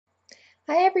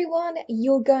Hi everyone,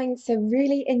 you're going to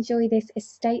really enjoy this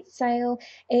estate sale.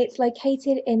 It's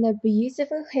located in the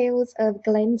beautiful hills of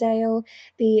Glendale.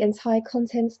 The entire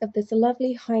contents of this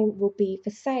lovely home will be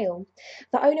for sale.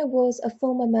 The owner was a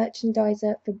former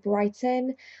merchandiser for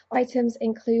Brighton. Items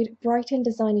include Brighton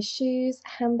designer shoes,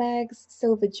 handbags,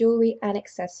 silver jewelry and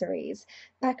accessories,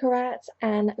 Baccarat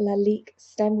and Lalique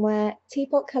stemware,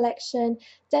 teapot collection,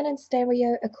 Denon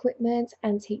stereo equipment,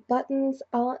 antique buttons,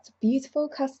 art, beautiful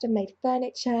custom-made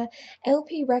furniture,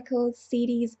 LP records,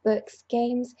 CDs, books,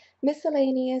 games,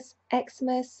 miscellaneous,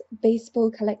 Xmas,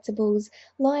 baseball collectibles,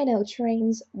 Lionel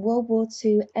trains, World War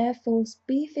II, Air Force,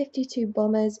 B-52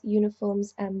 bombers,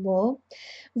 uniforms, and more.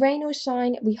 Rain or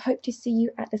shine, we hope to see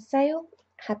you at the sale.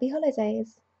 Happy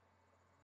holidays!